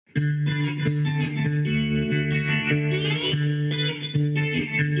Jeremy,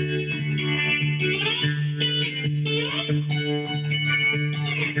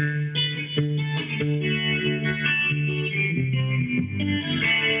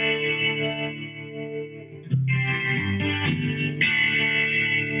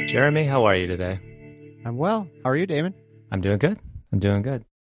 how are you today? I'm well. How are you, Damon? I'm doing good. I'm doing good.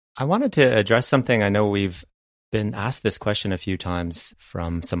 I wanted to address something. I know we've been asked this question a few times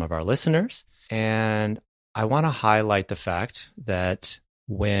from some of our listeners, and I want to highlight the fact that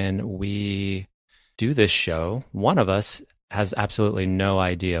when we do this show, one of us has absolutely no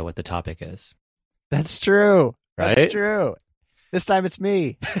idea what the topic is. That's true. Right? That's true. This time it's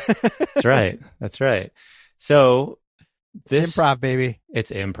me. That's right. That's right. So it's improv, baby.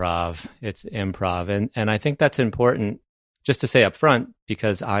 It's improv. It's improv. And I think that's important just to say up front,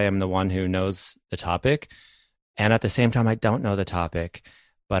 because I am the one who knows the topic. And at the same time, I don't know the topic,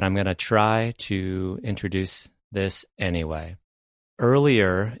 but I'm going to try to introduce this anyway.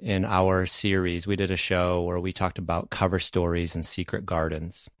 Earlier in our series, we did a show where we talked about cover stories and secret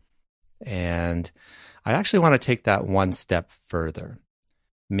gardens. And I actually want to take that one step further,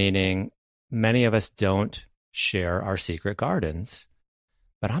 meaning many of us don't share our secret gardens,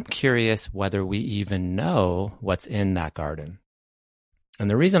 but I'm curious whether we even know what's in that garden. And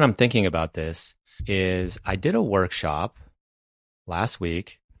the reason I'm thinking about this is I did a workshop last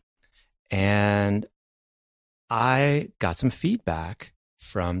week and I got some feedback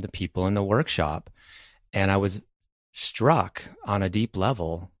from the people in the workshop, and I was struck on a deep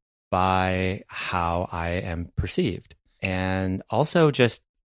level by how I am perceived, and also just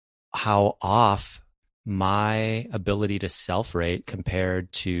how off my ability to self-rate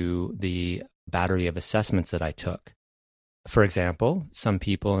compared to the battery of assessments that I took. For example, some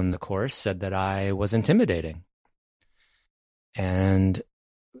people in the course said that I was intimidating. And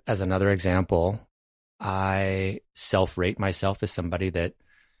as another example, I self-rate myself as somebody that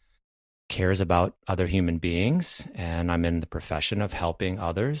cares about other human beings, and I'm in the profession of helping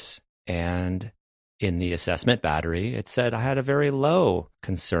others. And in the assessment battery, it said I had a very low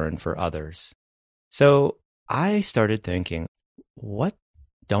concern for others. So I started thinking, what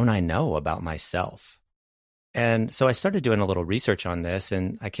don't I know about myself? And so I started doing a little research on this,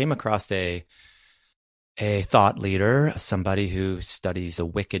 and I came across a thought leader, somebody who studies the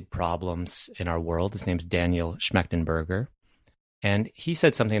wicked problems in our world. His name's Daniel Schmechtenberger. And he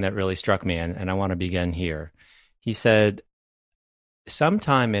said something that really struck me, and I want to begin here. He said,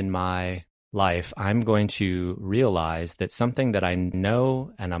 sometime in my life, I'm going to realize that something that I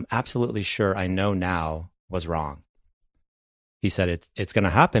know and I'm absolutely sure I know now was wrong. He said it's going to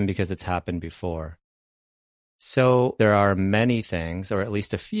happen because it's happened before. So there are many things, or at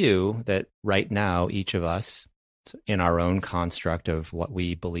least a few, that right now each of us, in our own construct of what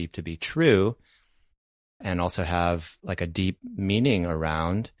we believe to be true, and also have like a deep meaning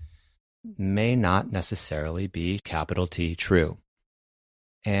around, may not necessarily be capital T true.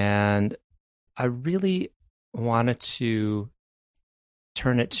 And I really wanted to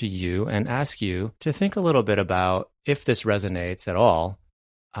turn it to you and ask you to think a little bit about, if this resonates at all,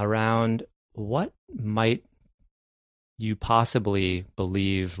 around what might you possibly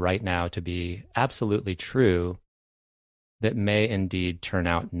believe right now to be absolutely true that may indeed turn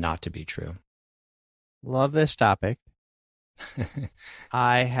out not to be true. Love this topic.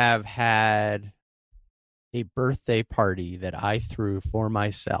 I have had a birthday party that I threw for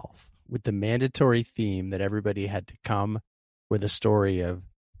myself with the mandatory theme that everybody had to come with a story of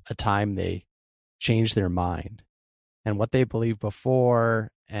a time they changed their mind and what they believed before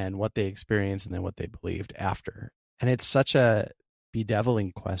and what they experienced and then what they believed after. And it's such a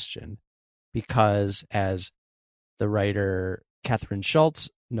bedeviling question because, as the writer Catherine Schultz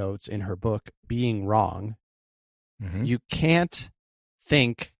notes in her book, Being Wrong, you can't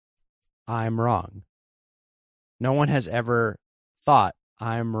think I'm wrong. No one has ever thought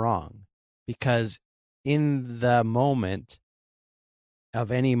I'm wrong, because in the moment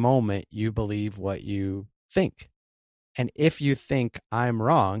of any moment, you believe what you think. And if you think I'm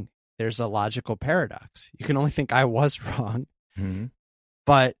wrong, there's a logical paradox. You can only think I was wrong,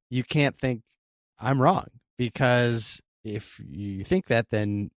 but you can't think I'm wrong, because if you think that,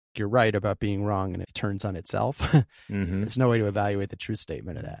 then you're right about being wrong and it turns on itself. There's no way to evaluate the truth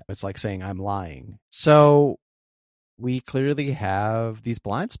statement of that. It's like saying I'm lying. So we clearly have these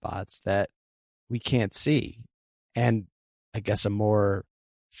blind spots that we can't see. And I guess a more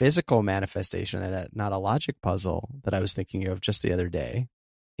physical manifestation of that, not a logic puzzle, that I was thinking of just the other day,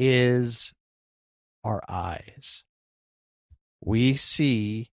 is our eyes. We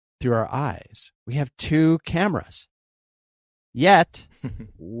see through our eyes. We have two cameras. Yet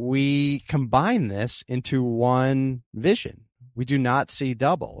we combine this into one vision. We do not see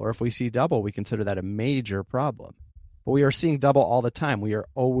double, or if we see double, we consider that a major problem. But we are seeing double all the time. We are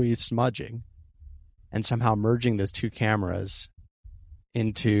always smudging and somehow merging those two cameras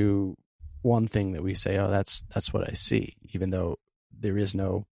into one thing that we say, oh, that's what I see, even though there is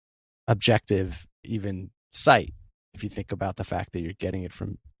no objective even sight. If you think about the fact that you're getting it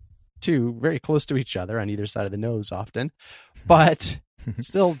from two very close to each other on either side of the nose often, but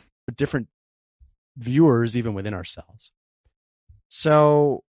still different viewers even within ourselves.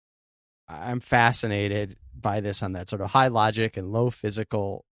 So I'm fascinated by this on that sort of high logic and low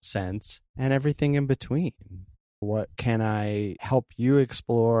physical sense and everything in between. What can I help you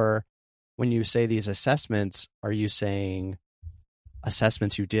explore when you say these assessments? Are you saying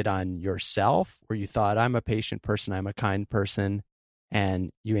assessments you did on yourself where you thought, I'm a patient person, I'm a kind person,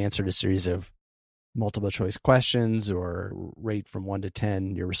 and you answered a series of multiple choice questions or rate from 1 to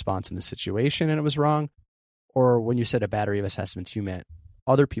 10 your response in the situation and it was wrong? Or when you said a battery of assessments, you meant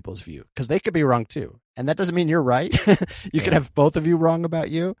other people's view, because they could be wrong too. And that doesn't mean you're right. You could have both of you wrong about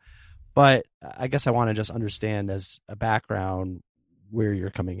you. But I guess I want to just understand as a background where you're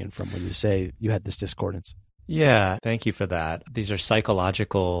coming in from when you say you had this discordance. Yeah, thank you for that. These are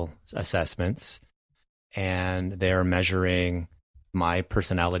psychological assessments, and they're measuring my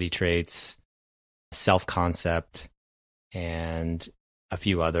personality traits, self-concept, and a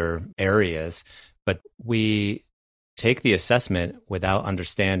few other areas. But we take the assessment without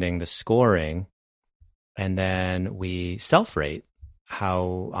understanding the scoring, and then we self-rate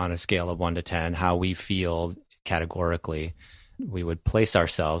how, on a scale of 1 to 10, how we feel categorically. We would place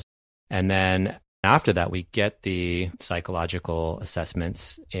ourselves. And then after that, we get the psychological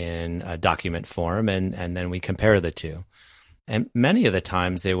assessments in a document form, and then we compare the two. And many of the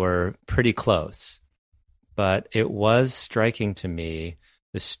times they were pretty close. But it was striking to me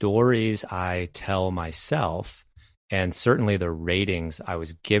the stories I tell myself, and certainly the ratings I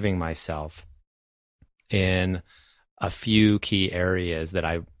was giving myself in a few key areas that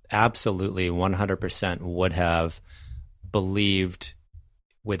I absolutely 100% would have believed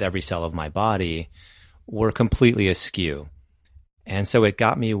with every cell of my body were completely askew. And so it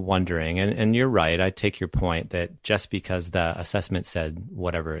got me wondering, and you're right, I take your point that just because the assessment said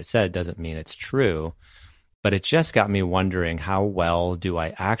whatever it said doesn't mean it's true, but it just got me wondering, how well do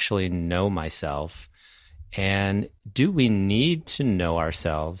I actually know myself? And do we need to know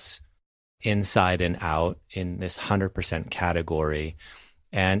ourselves inside and out in this 100% category?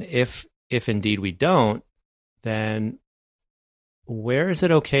 And if indeed we don't, then where is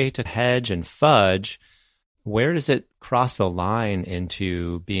it okay to hedge and fudge? Where does it cross the line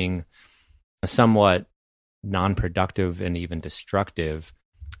into being somewhat non-productive and even destructive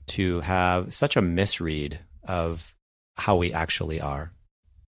to have such a misread of how we actually are?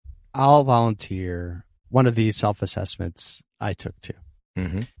 I'll volunteer one of these self-assessments I took too.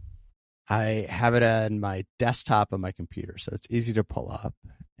 Mm-hmm. I have it on my desktop on my computer, so it's easy to pull up,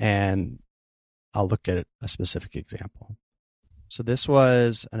 and I'll look at a specific example. So this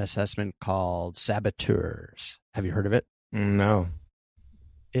was an assessment called Saboteurs. Have you heard of it? No.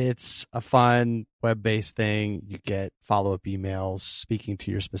 It's a fun web-based thing. You get follow-up emails speaking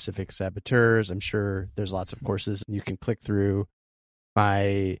to your specific saboteurs. I'm sure there's lots of courses you can click through.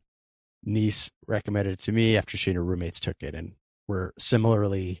 My niece recommended it to me after she and her roommates took it and were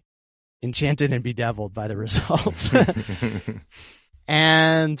similarly enchanted and bedeviled by the results.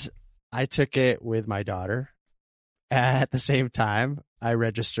 And I took it with my daughter. At the same time, I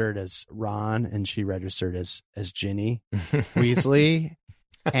registered as Ron and she registered as Ginny Weasley.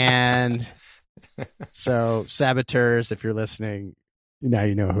 And so saboteurs, if you're listening, now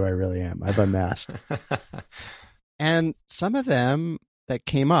you know who I really am. I've unmasked. And some of them that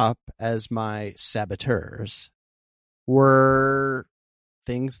came up as my saboteurs were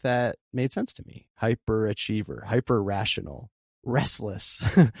things that made sense to me. Hyperachiever, hyper-rational, restless,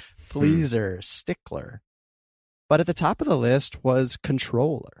 pleaser, stickler. But at the top of the list was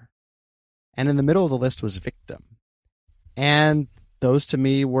controller. And in the middle of the list was victim. And those to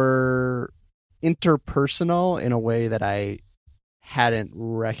me were interpersonal in a way that I hadn't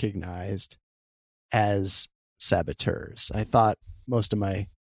recognized as saboteurs. I thought most of my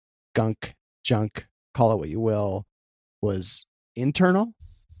gunk, junk, call it what you will, was internal.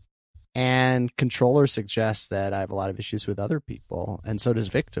 And controller suggests that I have a lot of issues with other people, and so does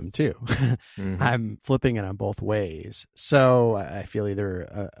victim too. Mm-hmm. I'm flipping it on both ways. So I feel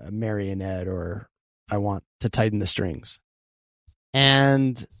either a marionette or I want to tighten the strings.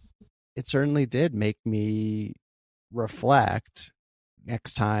 And it certainly did make me reflect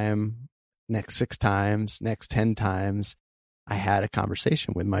next time, next 6 times, next 10 times. I had a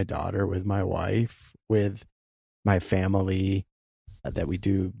conversation with my daughter, with my wife, with my family that we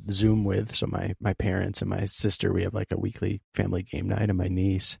do Zoom with. So my parents and my sister, we have like a weekly family game night, and my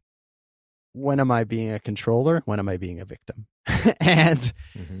niece. When am I being a controller? When am I being a victim? And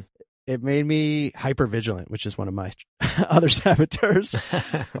it made me hyper vigilant, which is one of my other saboteurs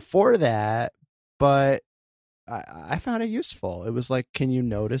for that. But I found it useful. It was like, can you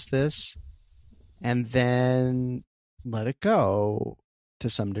notice this? And then let it go to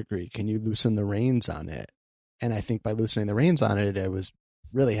some degree. Can you loosen the reins on it? And I think by loosening the reins on it, I was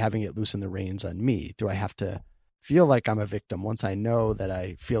really having it loosen the reins on me. Do I have to feel like I'm a victim once I know that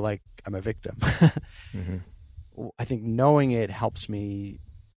I feel like I'm a victim? I think knowing it helps me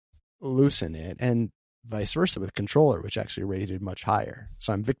loosen it, and vice versa with controller, which actually rated much higher.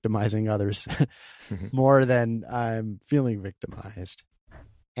 So I'm victimizing others more than I'm feeling victimized.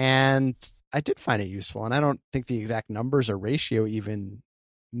 And I did find it useful. And I don't think the exact numbers or ratio even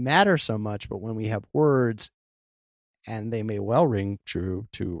matter so much, but when we have words, and they may well ring true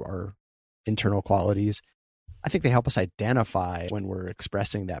to our internal qualities, I think they help us identify when we're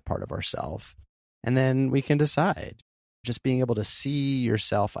expressing that part of ourself. And then we can decide. Just being able to see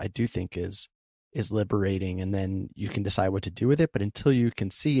yourself, I do think is liberating, and then you can decide what to do with it. But until you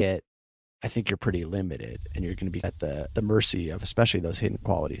can see it, I think you're pretty limited, and you're going to be at the mercy of especially those hidden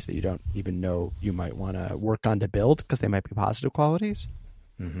qualities that you don't even know you might want to work on to build, because they might be positive qualities,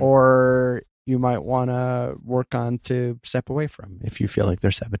 or you might want to work on to step away from if you feel like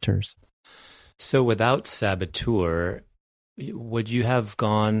they're saboteurs. So without saboteur, would you have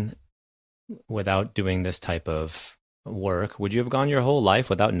gone without doing this type of work? Would you have gone your whole life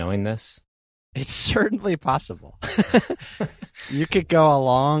without knowing this? It's certainly possible. You could go a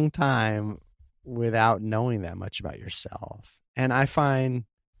long time without knowing that much about yourself. And I find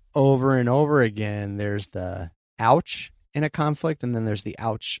over and over again, there's the ouch in a conflict, and then there's the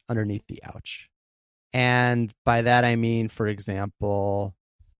ouch underneath the ouch. And by that, I mean, for example,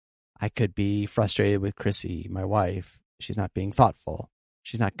 I could be frustrated with Chrissy, my wife. She's not being thoughtful.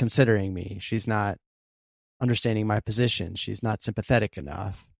 She's not considering me. She's not understanding my position. She's not sympathetic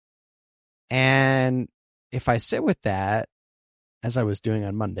enough. And if I sit with that, as I was doing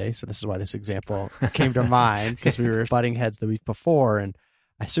on Monday, so this is why this example came to mind, because we were butting heads the week before, and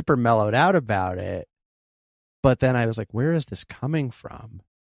I super mellowed out about it. But then I was like, where is this coming from?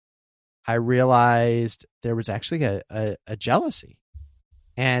 I realized there was actually a jealousy.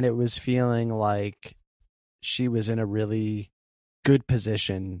 And it was feeling like she was in a really good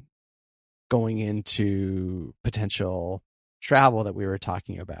position going into potential travel that we were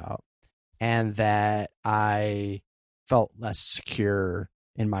talking about, and that I felt less secure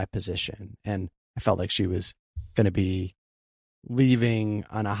in my position. And I felt like she was going to be leaving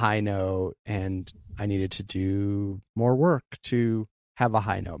on a high note, and I needed to do more work to have a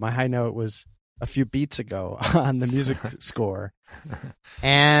high note. My high note was a few beats ago on the music score.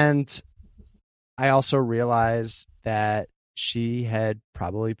 And I also realized that she had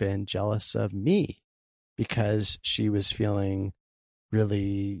probably been jealous of me because she was feeling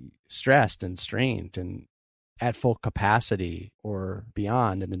really stressed and strained and at full capacity or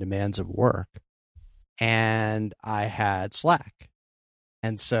beyond in the demands of work. And I had slack.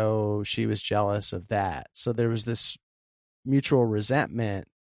 And so she was jealous of that. So there was this mutual resentment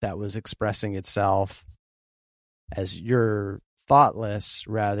that was expressing itself as you're thoughtless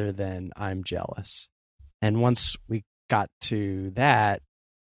rather than I'm jealous. And once we got to that,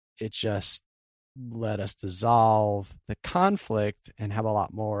 it just let us dissolve the conflict and have a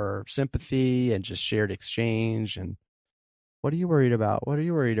lot more sympathy and just shared exchange. And what are you worried about? What are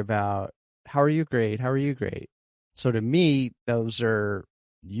you worried about? How are you? Great. How are you? Great. So to me, those are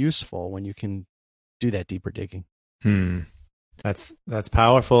useful when you can do that deeper digging. That's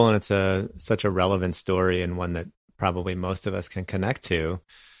powerful, and it's such a relevant story, and one that probably most of us can connect to.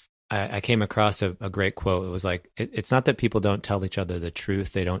 I came across a great quote. It was like, it's not that people don't tell each other the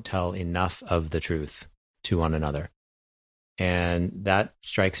truth, they don't tell enough of the truth to one another. And that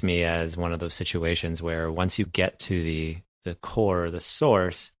strikes me as one of those situations where once you get to the core, the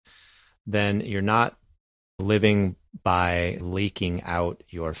source, then you're not living by leaking out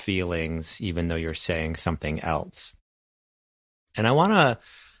your feelings, even though you're saying something else. And I want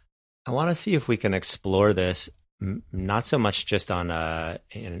to see if we can explore this, not so much just on an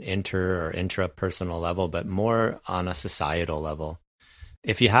inter or intrapersonal level, but more on a societal level.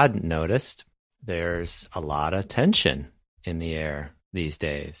 If you hadn't noticed, there's a lot of tension in the air these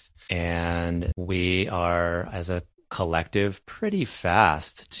days. And we are, as a collective, pretty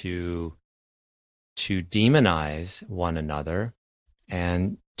fast to demonize one another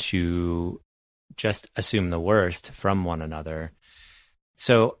and to just assume the worst from one another.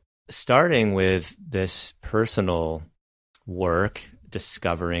 So starting with this personal work,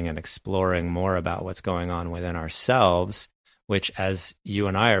 discovering and exploring more about what's going on within ourselves, which, as you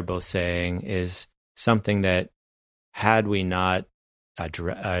and I are both saying, is something that had we not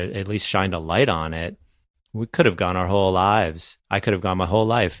at least shined a light on it, we could have gone our whole lives. I could have gone my whole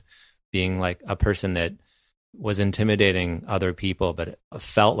life being like a person that was intimidating other people, but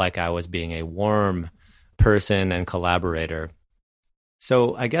felt like I was being a warm person and collaborator.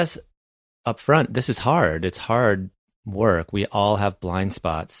 So I guess up front, this is hard. It's hard work. We all have blind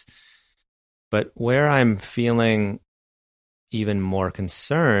spots. But where I'm feeling even more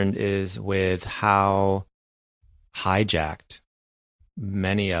concerned is with how hijacked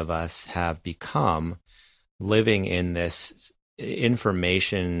many of us have become, living in this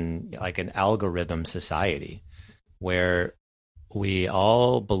information, like an algorithm society, where we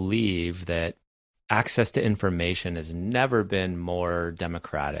all believe that access to information has never been more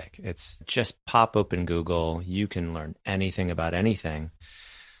democratic. It's just pop open Google. You can learn anything about anything.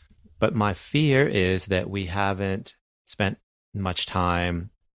 But my fear is that we haven't spent much time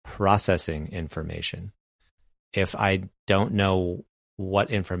processing information. If I don't know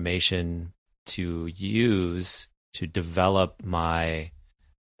what information to use to develop my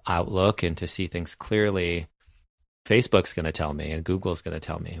outlook and to see things clearly, Facebook's going to tell me and Google's going to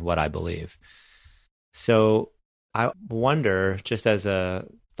tell me what I believe. So I wonder, just as a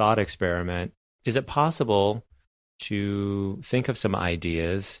thought experiment, is it possible to think of some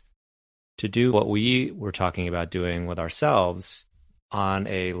ideas to do what we were talking about doing with ourselves on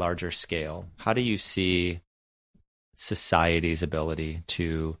a larger scale? How do you see society's ability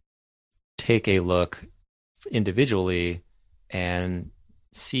to take a look individually and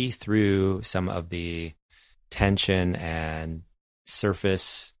see through some of the tension and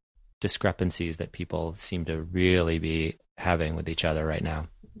surface discrepancies that people seem to really be having with each other right now?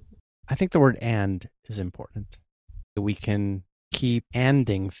 I think the word "and" is important. We can keep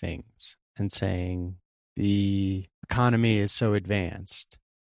 "anding" things and saying the economy is so advanced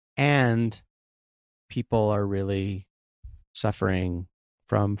and people are really suffering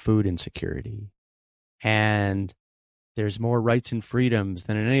from food insecurity, and there's more rights and freedoms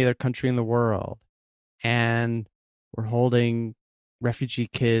than in any other country in the world, and we're holding refugee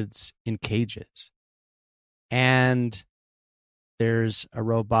kids in cages, and there's a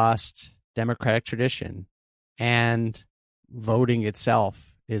robust democratic tradition, and voting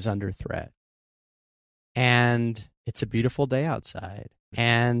itself is under threat, and it's a beautiful day outside,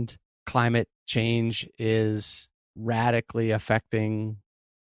 and climate change is radically affecting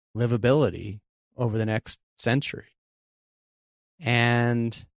livability over the next century.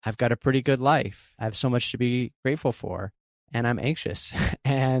 And I've got a pretty good life. I have so much to be grateful for, and I'm anxious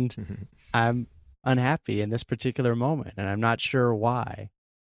and I'm unhappy in this particular moment, and I'm not sure why.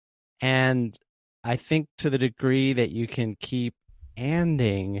 And I think to the degree that you can keep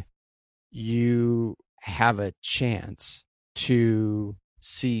anding, you have a chance to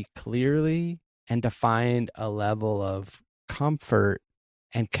see clearly and to find a level of comfort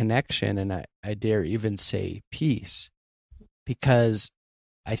and connection, and I dare even say peace, because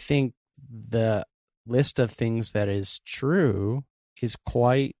I think the list of things that is true is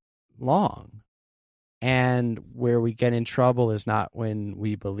quite long. And where we get in trouble is not when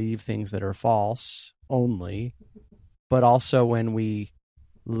we believe things that are false only, but also when we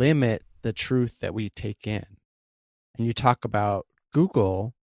limit the truth that we take in. And you talk about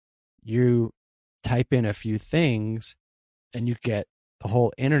Google, you type in a few things and you get the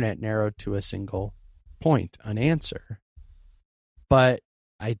whole internet narrowed to a single point, an answer. But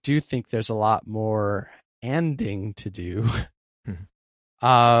I do think there's a lot more ending to do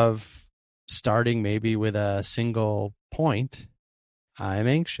of starting maybe with a single point. I'm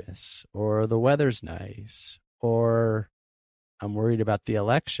anxious, or the weather's nice, or I'm worried about the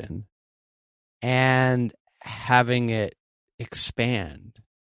election, and having it expand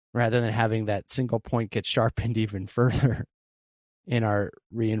rather than having that single point get sharpened even further in our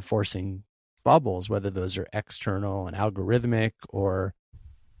reinforcing bubbles, whether those are external and algorithmic or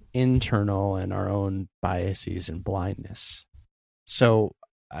internal and our own biases and blindness. So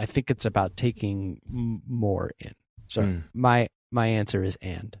I think it's about taking more in. So my answer is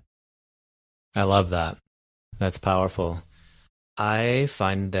and. I love that. That's powerful. I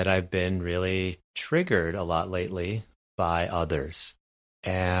find that I've been really triggered a lot lately by others.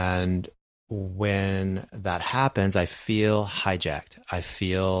 And when that happens, I feel hijacked. I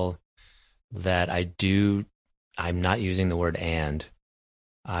feel that I'm not using the word and.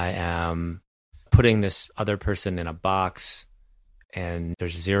 I am putting this other person in a box, and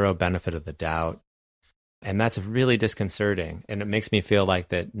there's zero benefit of the doubt. And that's really disconcerting. And it makes me feel like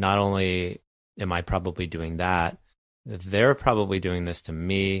that not only am I probably doing that, they're probably doing this to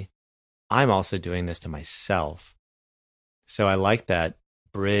me. I'm also doing this to myself. So I like that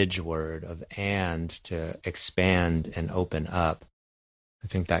bridge word of and to expand and open up. I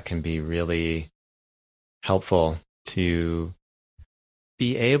think that can be really helpful to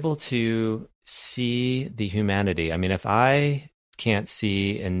be able to see the humanity. I mean, if I can't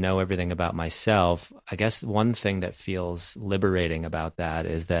see and know everything about myself, I guess one thing that feels liberating about that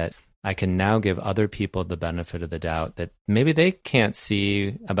is that I can now give other people the benefit of the doubt that maybe they can't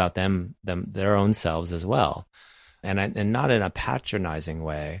see about them their own selves as well. And not in a patronizing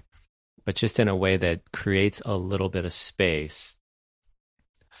way, but just in a way that creates a little bit of space.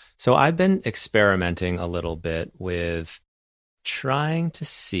 So I've been experimenting a little bit with trying to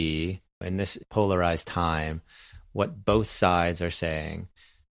see in this polarized time what both sides are saying.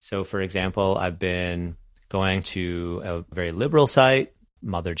 So, for example, I've been going to a very liberal site,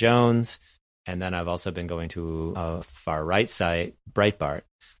 Mother Jones, and then I've also been going to a far right site, Breitbart,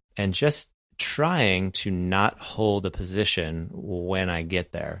 and just trying to not hold a position when I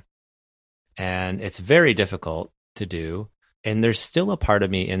get there. And it's very difficult to do. And there's still a part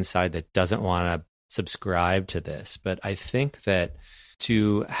of me inside that doesn't want to subscribe to this. But I think that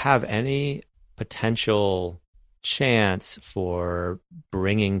to have any potential chance for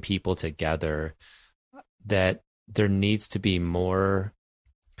bringing people together, that there needs to be more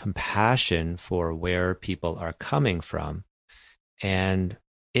compassion for where people are coming from. And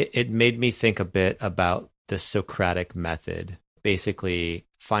it made me think a bit about the Socratic method, basically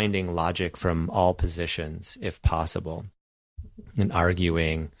finding logic from all positions, if possible, and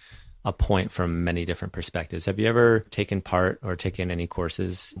arguing a point from many different perspectives. Have you ever taken part or taken any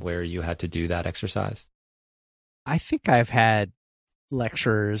courses where you had to do that exercise? I think I've had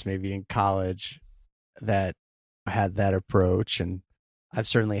lecturers, maybe in college, that had that approach, and I've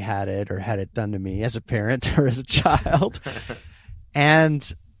certainly had it or had it done to me as a parent or as a child. And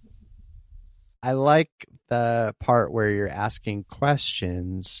I like the part where you're asking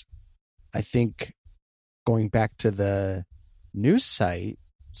questions. I think going back to the news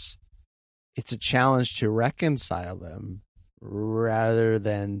sites, it's a challenge to reconcile them rather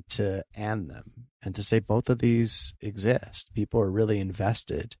than to end them, and to say both of these exist. People are really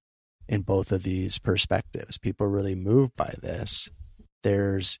invested in both of these perspectives. People are really moved by this.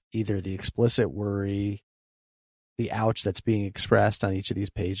 There's either the explicit worry, the ouch that's being expressed on each of these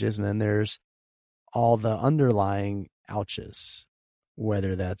pages, and then there's all the underlying ouches,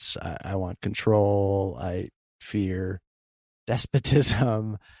 whether that's I want control, I fear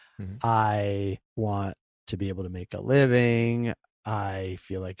despotism, I want to be able to make a living, I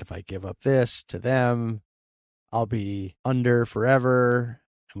feel like if I give up this to them, I'll be under forever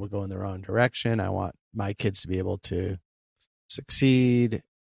and we'll go in the wrong direction. I want my kids to be able to succeed.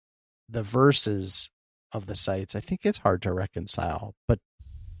 The verses of the sites, I think it's hard to reconcile, but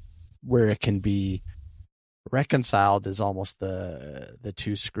where it can be reconciled is almost the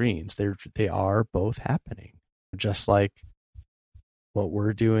two screens. They are both happening, just like what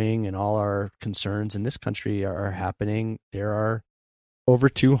we're doing and all our concerns in this country are happening. There are over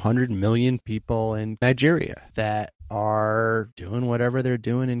 200 million people in Nigeria that are doing whatever they're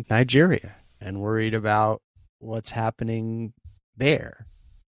doing in Nigeria and worried about what's happening there.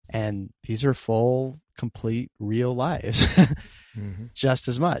 And these are full, complete, real lives, just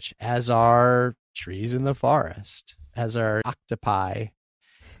as much as are trees in the forest, as are octopi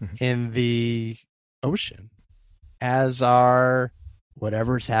in the ocean, as are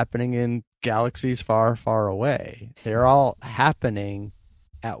whatever's happening in galaxies far, far away. They're all happening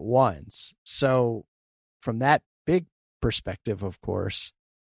at once. So from that big perspective, of course,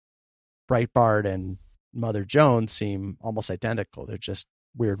 Breitbart and Mother Jones seem almost identical. They're just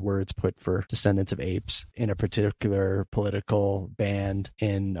weird words put for descendants of apes in a particular political band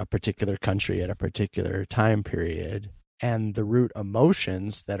in a particular country at a particular time period. And the root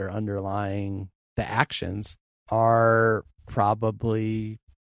emotions that are underlying the actions are probably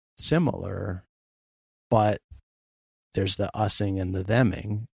similar, but there's the using and the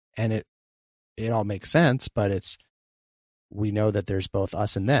theming, and it all makes sense, but we know that there's both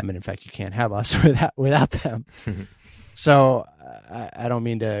us and them, and in fact you can't have us without them. So I don't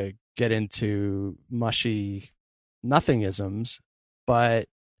mean to get into mushy nothingisms, but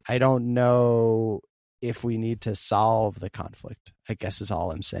I don't know if we need to solve the conflict, I guess is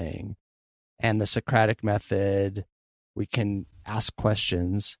all I'm saying. And the Socratic method, we can ask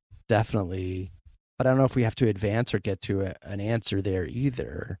questions, definitely, but I don't know if we have to advance or get to an answer there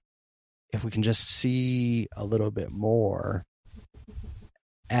either. If we can just see a little bit more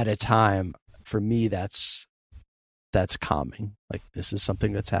at a time, for me, that's calming. Like, this is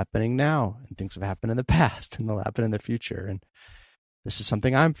something that's happening now, and things have happened in the past and they'll happen in the future. And this is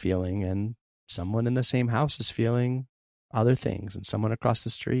something I'm feeling, and someone in the same house is feeling other things, and someone across the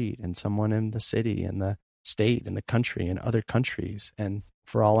street, and someone in the city and the state and the country and other countries. And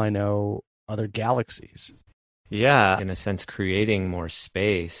for all I know, other galaxies. Yeah, in a sense, creating more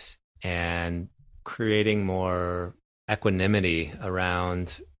space and creating more equanimity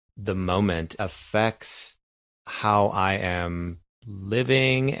around the moment affects how I am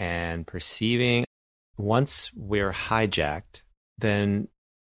living and perceiving. Once we're hijacked, then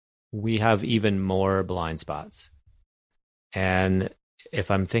we have even more blind spots. And if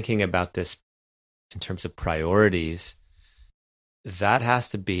I'm thinking about this in terms of priorities, that has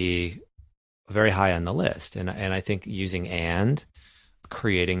to be very high on the list. And I think using and,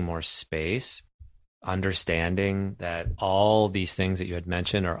 creating more space, understanding that all these things that you had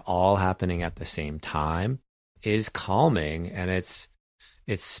mentioned are all happening at the same time is calming, and it's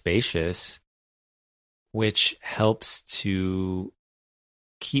spacious, which helps to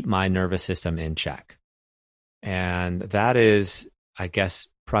keep my nervous system in check. And that is, I guess,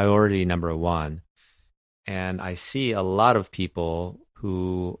 priority number one. And I see a lot of people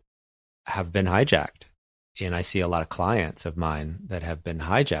who have been hijacked. And I see a lot of clients of mine that have been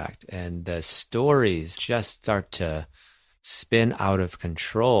hijacked, and the stories just start to spin out of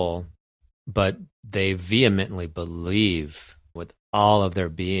control, but they vehemently believe with all of their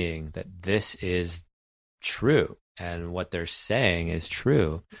being that this is true and what they're saying is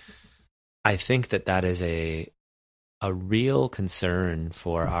true. I think that that is a real concern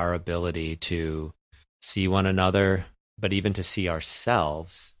for our ability to see one another, but even to see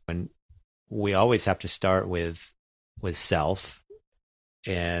ourselves. And we always have to start with self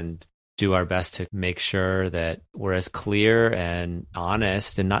and do our best to make sure that we're as clear and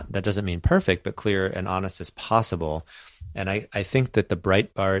honest, and not, that doesn't mean perfect, but clear and honest as possible. And I think that the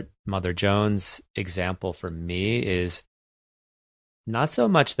Breitbart Mother Jones example for me is not so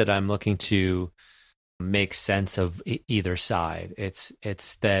much that I'm looking to make sense of either side. It's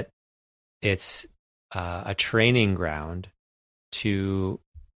that it's a training ground to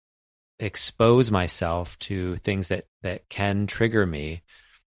expose myself to things that can trigger me,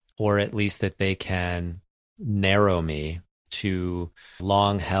 or at least that they can narrow me to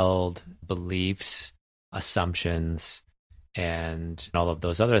long-held beliefs, assumptions, and all of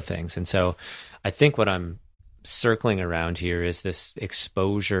those other things. And so I think what I'm circling around here is this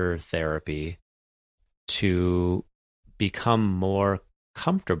exposure therapy to become more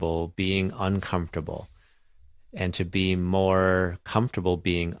comfortable being uncomfortable, and to be more comfortable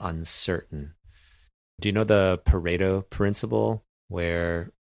being uncertain. Do you know the Pareto principle,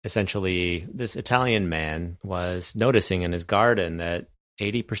 where essentially this Italian man was noticing in his garden that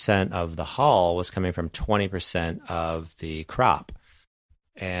 80% of the haul was coming from 20% of the crop?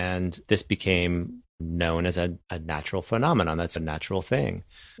 And this became known as a natural phenomenon. That's a natural thing.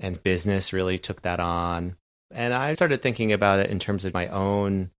 And business really took that on. And I started thinking about it in terms of my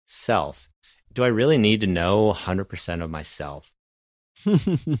own self. Do I really need to know 100% of myself?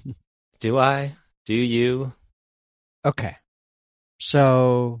 Do I? Do you? Okay.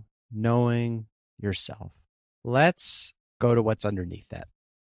 So, knowing yourself. Let's go to what's underneath that.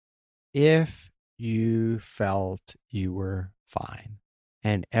 If you felt you were fine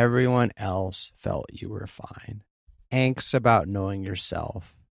and everyone else felt you were fine, angst about knowing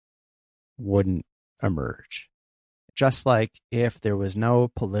yourself wouldn't emerge. Just like if there was no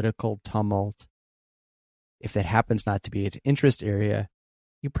political tumult, if that happens not to be its interest area,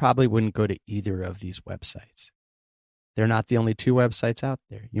 you probably wouldn't go to either of these websites. They're not the only two websites out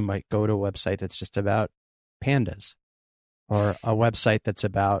there. You might go to a website that's just about pandas, or a website that's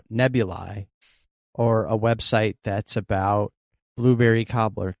about nebulae, or a website that's about blueberry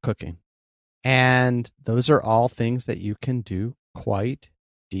cobbler cooking. And those are all things that you can do quite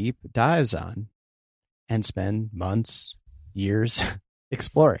deep dives on and spend months, years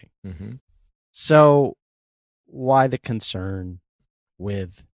exploring. Mm-hmm. So why the concern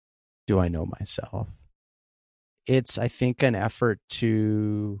with, do I know myself? It's, I think, an effort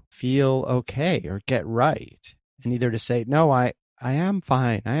to feel okay or get right, and either to say, no, I am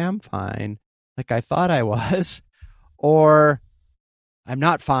fine, like I thought I was, or I'm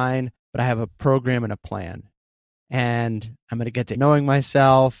not fine, but I have a program and a plan, and I'm going to get to knowing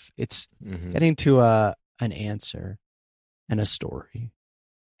myself. It's getting to an answer and a story.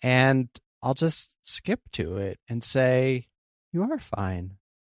 And I'll just skip to it and say, you are fine.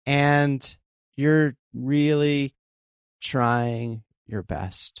 And you're really trying your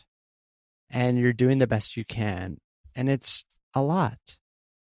best. And you're doing the best you can. And it's a lot.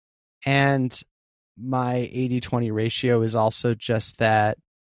 And my 80-20 ratio is also just that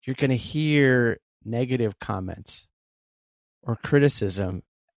you're going to hear negative comments or criticism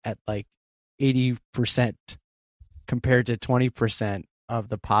at like 80% compared to 20% of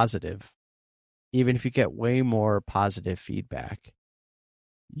the positive, even if you get way more positive feedback,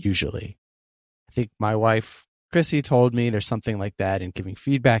 usually. I think my wife, Chrissy, told me there's something like that in giving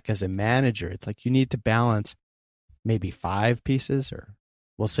feedback as a manager. It's like you need to balance maybe 5 pieces, or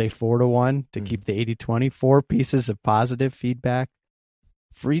we'll say 4-1 to keep the 80-20, 4 pieces of positive feedback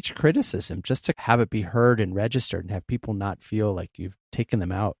for each criticism, just to have it be heard and registered and have people not feel like you've taken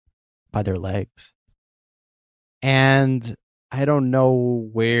them out by their legs. And I don't know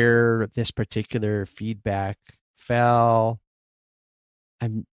where this particular feedback fell.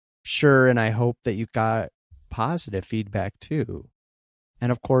 I'm sure and I hope that you got positive feedback too.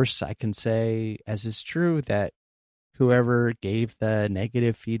 And of course, I can say, as is true, that whoever gave the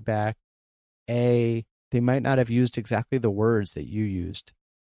negative feedback, they might not have used exactly the words that you used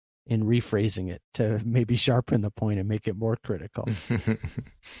in rephrasing it to maybe sharpen the point and make it more critical.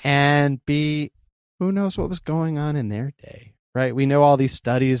 And B, who knows what was going on in their day, right? We know all these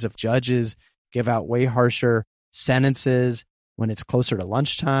studies of judges give out way harsher sentences when it's closer to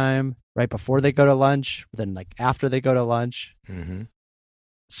lunchtime, right before they go to lunch, than like after they go to lunch. Mm-hmm.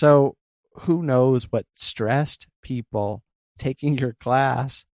 So who knows what stressed people taking your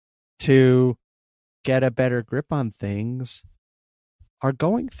class to get a better grip on things are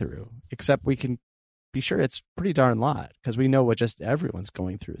going through, except we can be sure it's pretty darn lot, because we know what just everyone's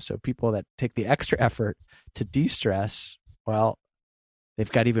going through. So people that take the extra effort to de-stress, well,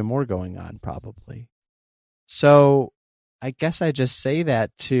 they've got even more going on probably. So I guess I just say that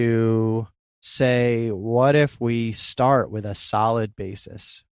to say, what if we start with a solid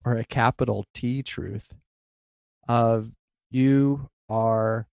basis or a capital T truth of you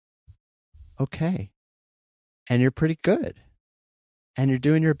are okay and you're pretty good and you're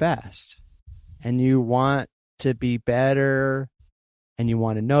doing your best and you want to be better and you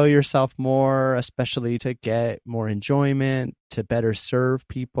want to know yourself more, especially to get more enjoyment, to better serve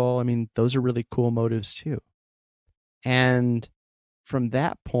people. I mean, those are really cool motives too. And from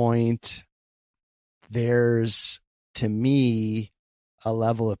that point, there's, to me, a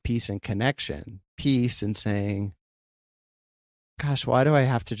level of peace and connection. Peace in saying, gosh, why do I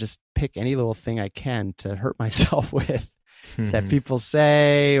have to just pick any little thing I can to hurt myself with that people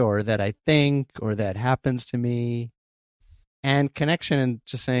say or that I think or that happens to me? And connection and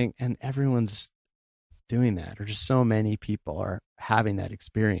just saying, and everyone's doing that, or just so many people are having that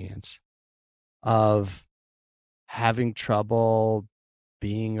experience of having trouble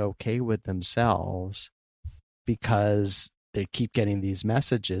being okay with themselves because they keep getting these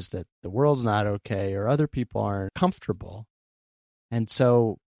messages that the world's not okay or other people aren't comfortable. And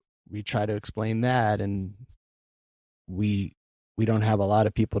so we try to explain that, and we don't have a lot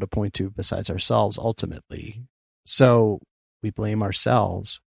of people to point to besides ourselves ultimately. So we blame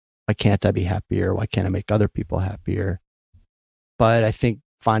ourselves. Why can't I be happier? Why can't I make other people happier? But I think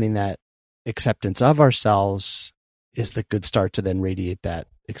finding that acceptance of ourselves is the good start to then radiate that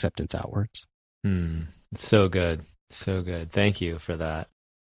acceptance outwards. So good. So good. Thank you for that.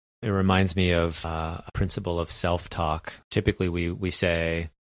 It reminds me of a principle of self-talk. Typically, we say,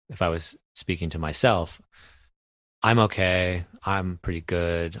 if I was speaking to myself, I'm okay, I'm pretty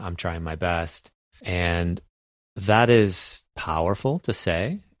good, I'm trying my best. And that is powerful to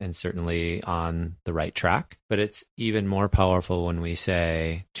say, and certainly on the right track. But it's even more powerful when we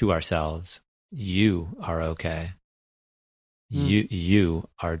say to ourselves, you are okay. You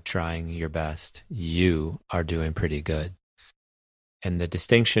are trying your best. You are doing pretty good. And the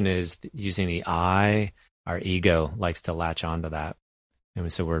distinction is using the I. Our ego likes to latch onto that.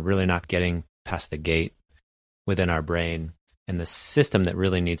 And so we're really not getting past the gate within our brain. And the system that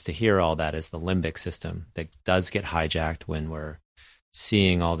really needs to hear all that is the limbic system that does get hijacked when we're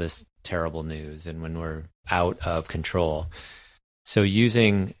seeing all this terrible news and when we're out of control. So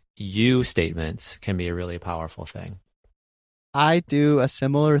using you statements can be a really powerful thing. I do a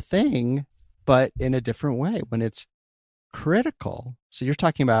similar thing, but in a different way when it's critical. So you're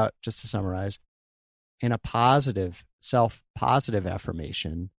talking about, just to summarize, in a positive, self-positive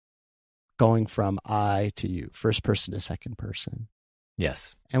affirmation, going from I to you, first person to second person.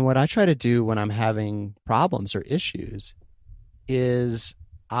 Yes. And what I try to do when I'm having problems or issues is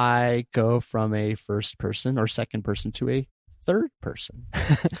I go from a first person or second person to a third person.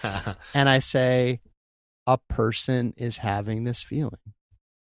 And I say, a person is having this feeling.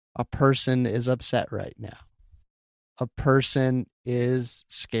 A person is upset right now. A person is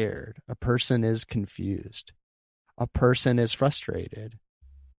scared. A person is confused. A person is frustrated.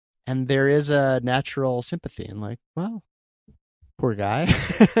 And there is a natural sympathy and like, well, poor guy.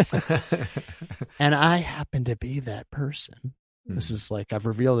 And I happen to be that person. This is like, I've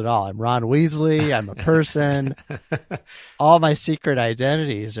revealed it all. I'm Ron Weasley. I'm a person. All my secret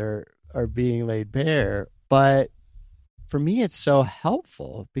identities are being laid bare. But for me, it's so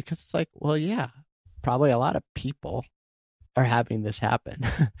helpful because it's like, well, yeah, probably a lot of people are having this happen.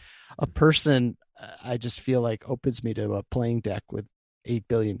 A person, I just feel like opens me to a playing deck with 8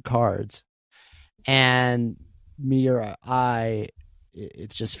 billion cards. And me or I, it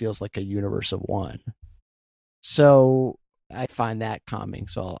just feels like a universe of one. So I find that calming.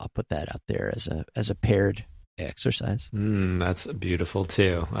 So I'll put that out there as a paired exercise. That's beautiful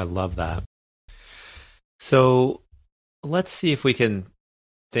too. I love that. So let's see if we can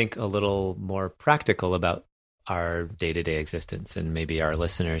think a little more practical about our day-to-day existence, and maybe our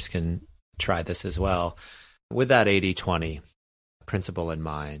listeners can try this as well. With that 80-20 principle in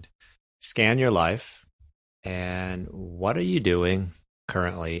mind, scan your life and what are you doing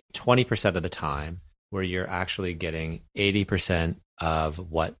currently 20% of the time where you're actually getting 80% of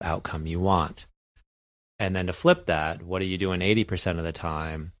what outcome you want. And then to flip that, what are you doing 80% of the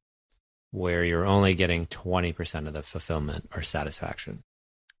time where you're only getting 20% of the fulfillment or satisfaction?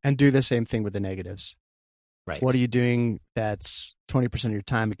 And do the same thing with the negatives. Right. What are you doing that's 20% of your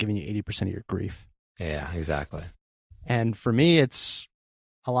time but giving you 80% of your grief? Yeah, exactly. And for me, it's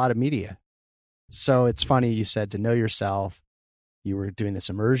a lot of media. So it's funny you said to know yourself, you were doing this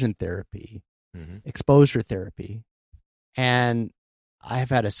immersion therapy, exposure therapy. And I've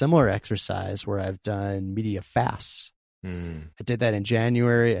had a similar exercise where I've done media fasts. I did that in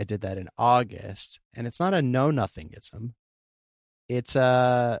January. I did that in August. And it's not a know-nothingism. It's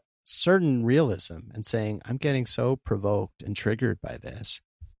a certain realism and saying, I'm getting so provoked and triggered by this.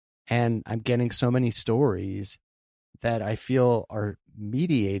 And I'm getting so many stories that I feel are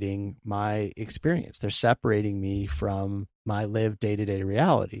mediating my experience. They're separating me from my lived day-to-day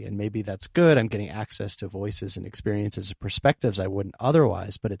reality. And maybe that's good. I'm getting access to voices and experiences and perspectives I wouldn't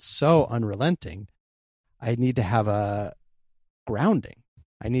otherwise, but it's so unrelenting. I need to have a grounding.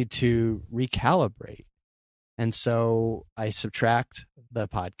 I need to recalibrate. And so I subtract the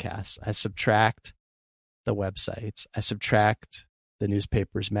podcasts. I subtract the websites. I subtract the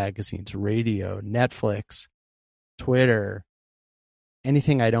newspapers, magazines, radio, Netflix, Twitter,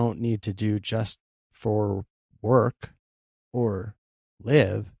 anything I don't need to do just for work or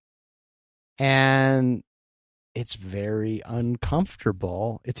live. And it's very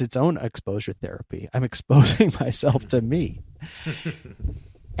uncomfortable. It's its own exposure therapy. I'm exposing myself to me.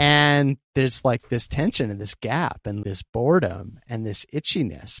 And there's like this tension and this gap and this boredom and this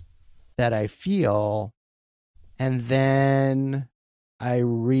itchiness that I feel. And then I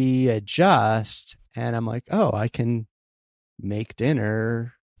readjust and I'm like, oh, I can make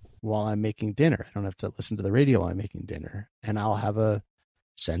dinner while I'm making dinner. I don't have to listen to the radio while I'm making dinner. And I'll have a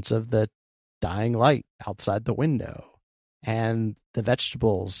sense of the dying light outside the window and the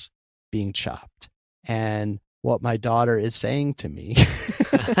vegetables being chopped and what my daughter is saying to me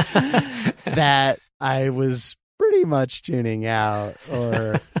that I was pretty much tuning out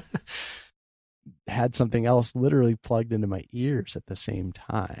or had something else literally plugged into my ears at the same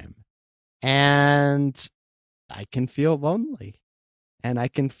time. And I can feel lonely and I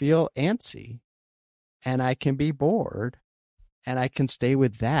can feel antsy and I can be bored and I can stay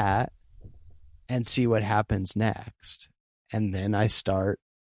with that and see what happens next. And then I start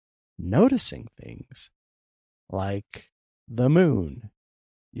noticing things like the moon.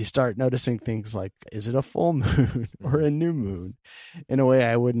 You start noticing things like, is it a full moon or a new moon? In a way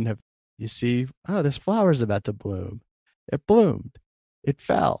I wouldn't have. You see, oh, this flower's about to bloom. It bloomed. It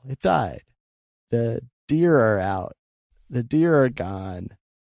fell. It died. The deer are out. The deer are gone.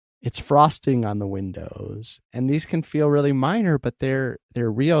 It's frosting on the windows. And these can feel really minor, but they're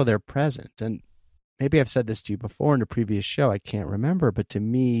real. They're present. And maybe I've said this to you before in a previous show. I can't remember. But to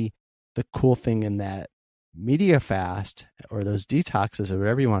me, the cool thing in that media fast or those detoxes or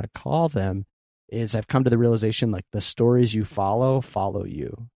whatever you want to call them is I've come to the realization like the stories you follow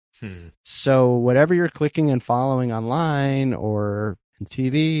you. So whatever you're clicking and following online or in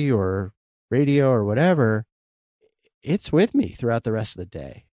TV or radio or whatever, it's with me throughout the rest of the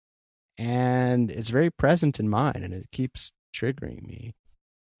day. And it's very present in mine and it keeps triggering me.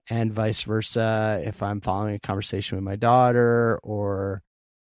 And vice versa, if I'm following a conversation with my daughter or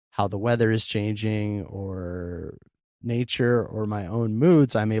how the weather is changing or nature or my own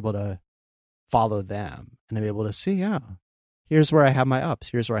moods, I'm able to follow them and I'm able to see, oh, here's where I have my ups.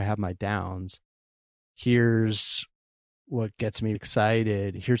 Here's where I have my downs. Here's what gets me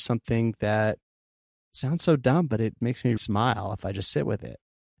excited. Here's something that sounds so dumb, but it makes me smile if I just sit with it.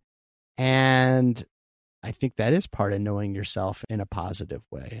 And I think that is part of knowing yourself in a positive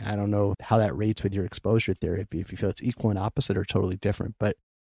way. I don't know how that rates with your exposure theory, if you feel it's equal and opposite or totally different, but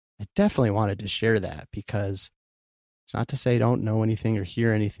I definitely wanted to share that because it's not to say don't know anything or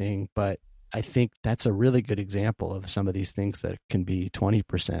hear anything, but I think that's a really good example of some of these things that can be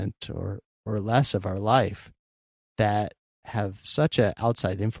 20% or less of our life that have such an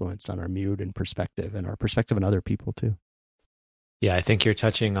outside influence on our mood and perspective and our perspective on other people too. Yeah, I think you're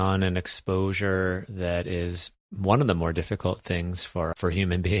touching on an exposure that is one of the more difficult things for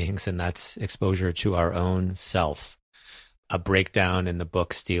human beings, and that's exposure to our own self. A breakdown in the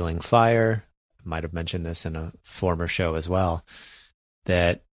book Stealing Fire, I might have mentioned this in a former show as well,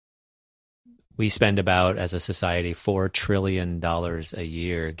 that we spend about, as a society, $4 trillion a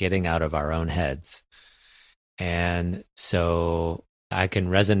year getting out of our own heads. And so I can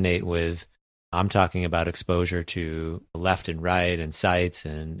resonate with, I'm talking about exposure to left and right and sites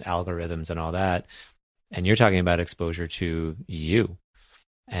and algorithms and all that. And you're talking about exposure to you.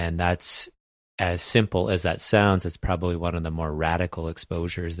 And that's, as simple as that sounds, it's probably one of the more radical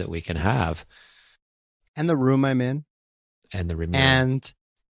exposures that we can have. And the room I'm in. And the room. And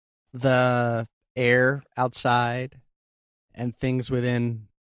the air outside and things within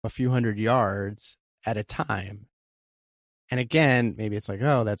a few hundred yards at a time. And again, maybe it's like,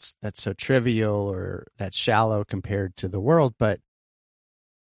 oh, that's so trivial or that's shallow compared to the world. But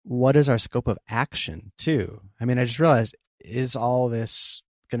what is our scope of action too? I mean, I just realized, is all this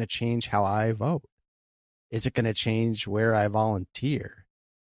going to change how I vote? Is it going to change where I volunteer?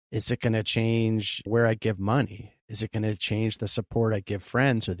 Is it going to change where I give money? Is it going to change the support I give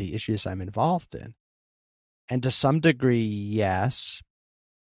friends or the issues I'm involved in? And to some degree, yes,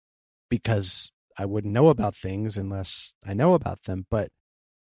 because I wouldn't know about things unless I know about them. But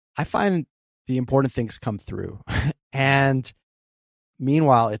I find the important things come through. And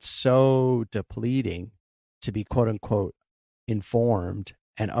meanwhile, it's so depleting to be quote unquote informed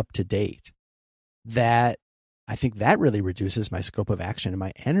and up to date that I think that really reduces my scope of action and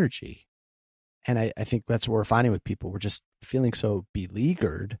my energy. And I think that's what we're finding with people. We're just feeling so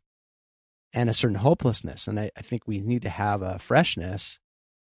beleaguered and a certain hopelessness. And I think we need to have a freshness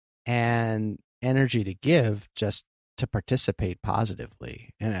and energy to give just to participate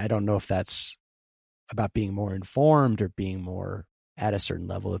positively. And I don't know if that's about being more informed or being more at a certain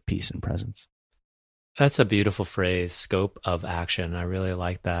level of peace and presence. That's a beautiful phrase, scope of action. I really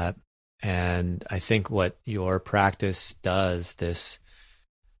like that. And I think what your practice does, this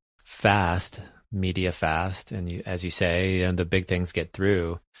fast, media fast, and you, as you say, the big things get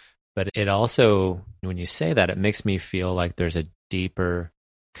through. But it also, when you say that, it makes me feel like there's a deeper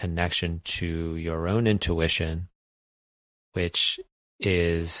connection to your own intuition, which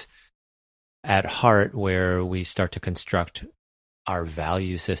is at heart where we start to construct our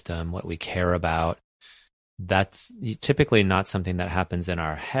value system, what we care about. That's typically not something that happens in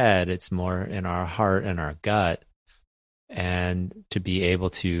our head. It's more in our heart and our gut. And to be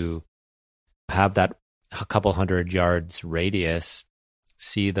able to have that a couple hundred yards radius,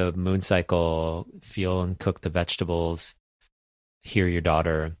 see the moon cycle, feel and cook the vegetables, hear your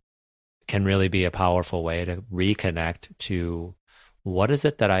daughter, can really be a powerful way to reconnect to what is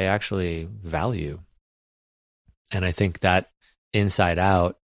it that I actually value. And I think that inside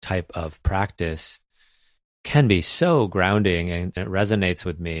out type of practice can be so grounding, and it resonates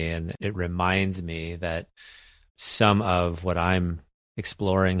with me, and it reminds me that some of what I'm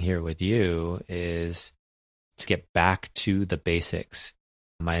exploring here with you is to get back to the basics.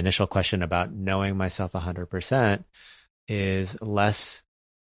 My initial question about knowing myself 100% is less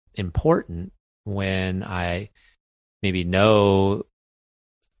important when I maybe know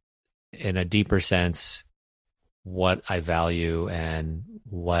in a deeper sense what I value and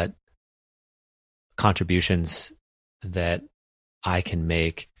what contributions that I can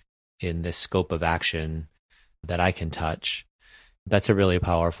make in this scope of action that I can touch. That's a really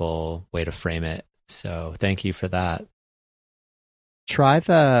powerful way to frame it. So thank you for that. Try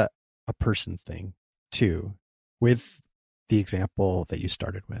a person thing too, with the example that you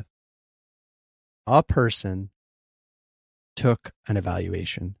started with. A person took an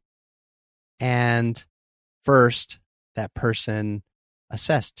evaluation, and first that person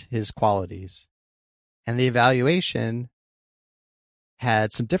assessed his qualities, and the evaluation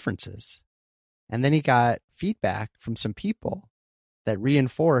had some differences. And then he got feedback from some people that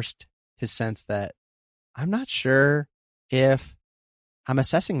reinforced his sense that I'm not sure if I'm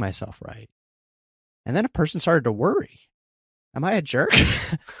assessing myself right. And then a person started to worry. Am I a jerk?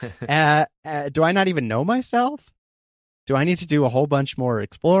 Do I not even know myself? Do I need to do a whole bunch more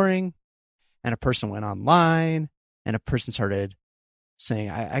exploring? And a person went online, and a person started saying,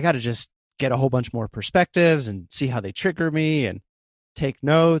 I got to just get a whole bunch more perspectives and see how they trigger me and take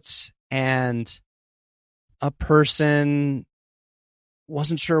notes. And a person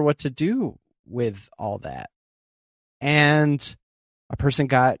wasn't sure what to do with all that. And a person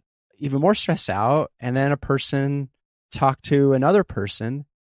got even more stressed out. And then a person talked to another person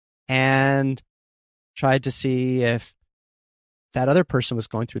and tried to see if that other person was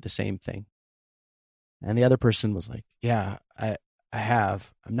going through the same thing. And the other person was like, yeah, I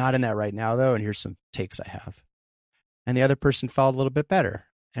have. I'm not in that right now, though. And here's some takes I have. And the other person felt a little bit better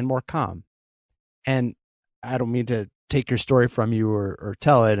and more calm. And I don't mean to take your story from you or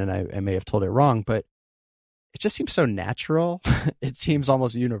tell it, and I may have told it wrong, but it just seems so natural. It seems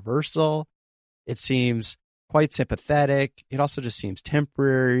almost universal. It seems quite sympathetic. It also just seems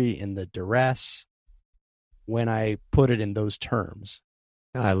temporary in the duress when I put it in those terms.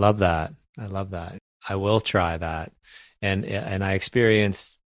 I love that. I love that. I will try that. And I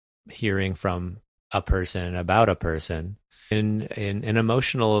experience hearing from a person about a person in an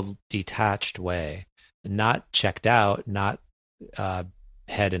emotional, detached way, not checked out, not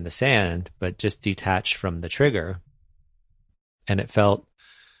head in the sand, but just detached from the trigger. And it felt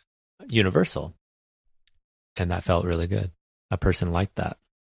universal. And that felt really good. A person like that.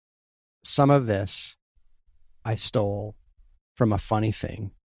 Some of this I stole from a funny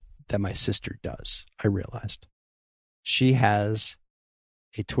thing that my sister does, I realized. She has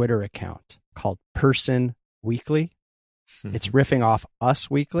a Twitter account called Person Weekly. It's riffing off Us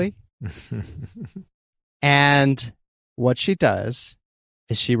Weekly. And what she does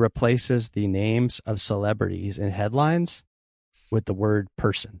is she replaces the names of celebrities in headlines with the word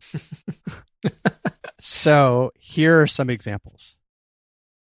person. So here are some examples.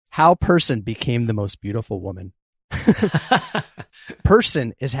 How person became the most beautiful woman.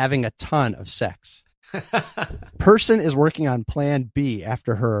 Person is having a ton of sex. Person is working on plan B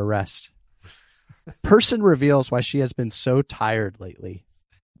after her arrest. Person reveals why she has been so tired lately.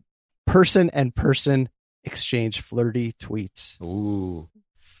 Person and person exchange flirty tweets. Ooh.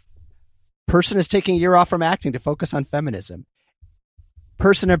 Person is taking a year off from acting to focus on feminism.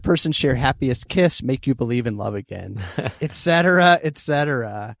 Person and person share happiest kiss, make you believe in love again, etc.,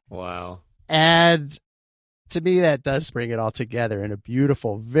 etc. Wow. And to me, that does bring it all together in a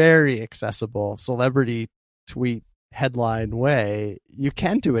beautiful, very accessible celebrity tweet headline way. You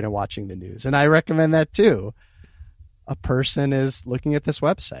can do it in watching the news. And I recommend that too. A person is looking at this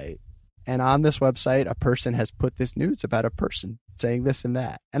website, and on this website, a person has put this news about a person saying this and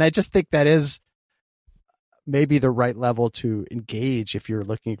that. And I just think that is maybe the right level to engage if you're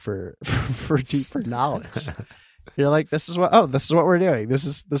looking for deeper knowledge. You're like, this is what we're doing. This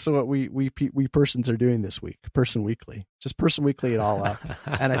is what we persons are doing this week. Person Weekly, just Person Weekly it all up.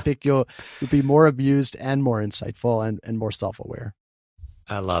 And I think you'll be more amused and more insightful and more self-aware.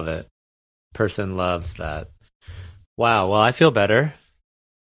 I love it. Person loves that. Wow. Well, I feel better.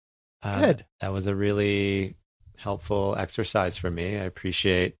 Good. That was a really helpful exercise for me. I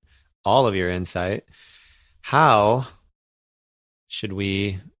appreciate all of your insight. How should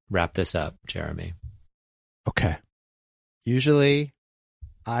we wrap this up, Jeremy? Okay. Usually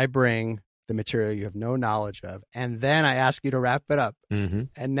I bring the material you have no knowledge of, and then I ask you to wrap it up. Mm-hmm.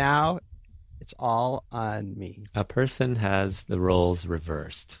 And now it's all on me. A person has the roles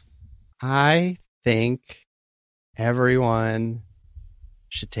reversed. I think everyone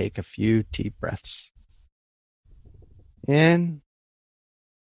should take a few deep breaths. In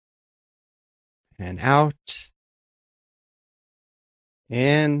and out.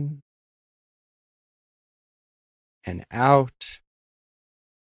 In and out.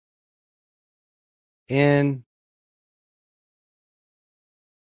 In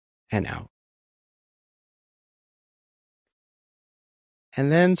and out.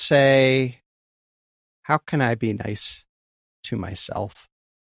 And then say, how can I be nice to myself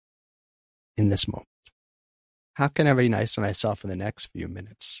in this moment? How can I be nice to myself in the next few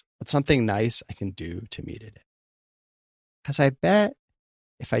minutes? What's something nice I can do to meet it? Because I bet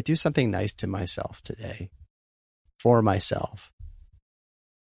if I do something nice to myself today, for myself,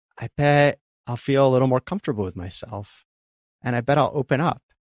 I bet I'll feel a little more comfortable with myself. And I bet I'll open up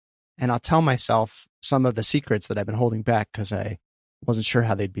and I'll tell myself some of the secrets that I've been holding back because I wasn't sure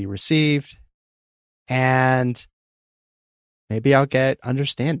how they'd be received. And maybe I'll get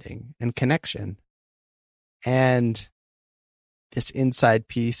understanding and connection. And this inside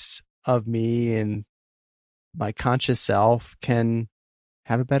piece of me and my conscious self can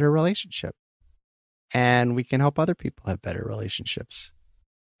have a better relationship. And we can help other people have better relationships.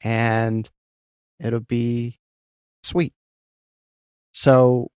 And it'll be sweet.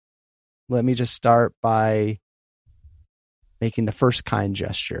 So let me just start by making the first kind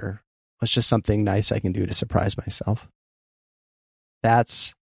gesture. What's just something nice I can do to surprise myself?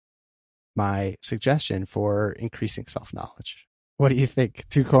 That's my suggestion for increasing self-knowledge. What do you think?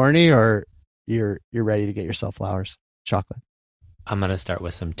 Too corny, or you're ready to get yourself flowers? Chocolate? I'm going to start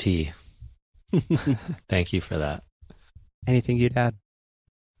with some tea. Thank you for that. Anything you'd add?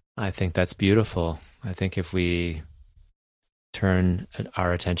 I think that's beautiful. I think if we turn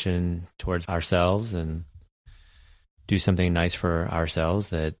our attention towards ourselves and do something nice for ourselves,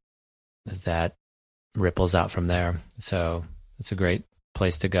 that ripples out from there. So it's a great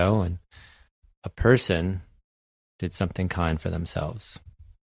place to go. And a person did something kind for themselves.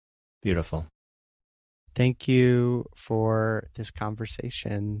 Beautiful. Thank you for this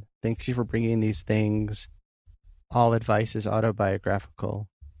conversation. Thank you for bringing these things. All advice is autobiographical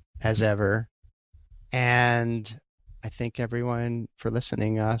as ever. And I thank everyone for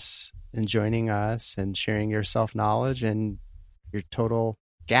listening us and joining us and sharing your self-knowledge and your total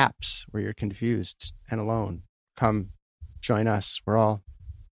gaps where you're confused and alone. Come join us. We're all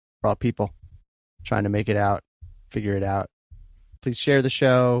people trying to make it out, figure it out. Please share the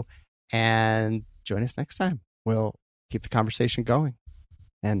show and join us next time. We'll keep the conversation going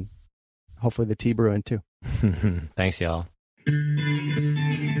and hopefully the tea brewing too. Thanks, y'all.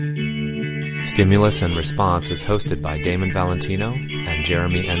 Stimulus and Response is hosted by Damon Valentino and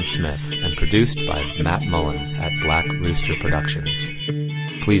Jeremy N. Smith and produced by Matt Mullins at Black Rooster Productions.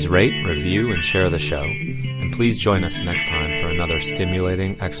 Please rate, review, and share the show. And please join us next time for another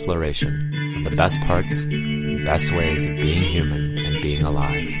stimulating exploration of the best parts and best ways of being human and being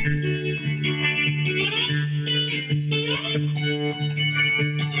alive.